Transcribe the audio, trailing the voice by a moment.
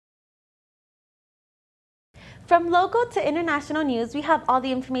From local to international news, we have all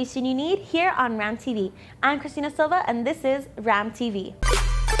the information you need here on Ram TV. I'm Christina Silva, and this is Ram TV.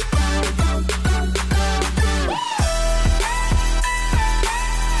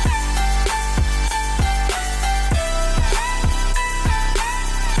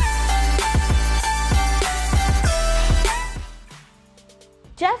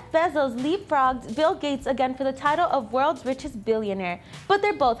 Jeff Bezos leapfrogged Bill Gates again for the title of world's richest billionaire, but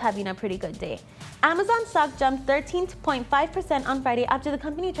they're both having a pretty good day. Amazon stock jumped 13.5% on Friday after the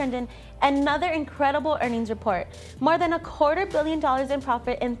company turned in another incredible earnings report, more than $250 million in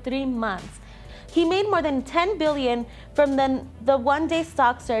profit in 3 months. He made more than $10 billion from the one-day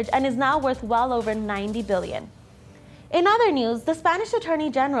stock surge and is now worth well over $90 billion. In other news, the Spanish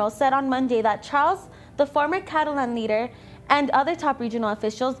Attorney General said on Monday that Charles, the former Catalan leader, and other top regional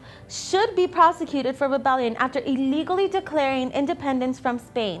officials should be prosecuted for rebellion after illegally declaring independence from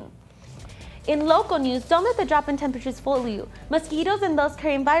Spain. In local news, don't let the drop in temperatures fool you. Mosquitoes and those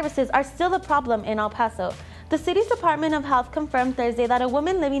carrying viruses are still a problem in El Paso. The city's Department of Health confirmed Thursday that a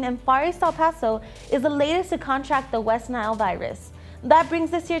woman living in Far East El Paso is the latest to contract the West Nile virus. That brings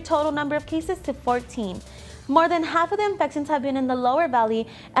this year's total number of cases to 14. More than half of the infections have been in the lower valley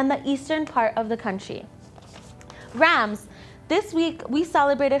and the eastern part of the country. Rams. This week, we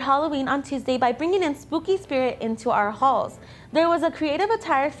celebrated Halloween on Tuesday by bringing in spooky spirit into our halls. There was a creative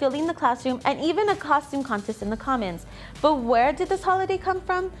attire filling the classroom and even a costume contest in the commons. But where did this holiday come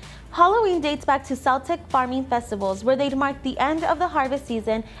from? Halloween dates back to Celtic farming festivals, where they'd mark the end of the harvest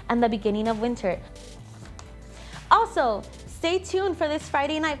season and the beginning of winter. Also, stay tuned for this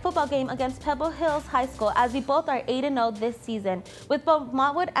Friday night football game against Pebble Hills High School, as we both are 8-0 this season. With both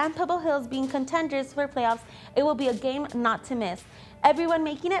Montwood and Pebble Hills being contenders for playoffs, it will be a game not to miss. Everyone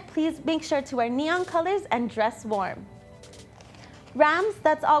making it, please make sure to wear neon colors and dress warm. Rams,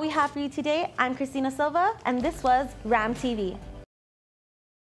 that's all we have for you today. I'm Christina Silva, and this was Ram TV.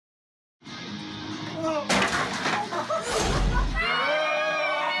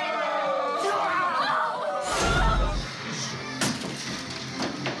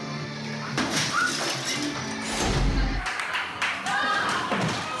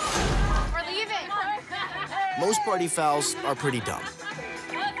 Most party fouls are pretty dumb.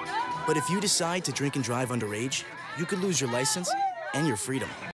 But if you decide to drink and drive underage, you could lose your license and your freedom.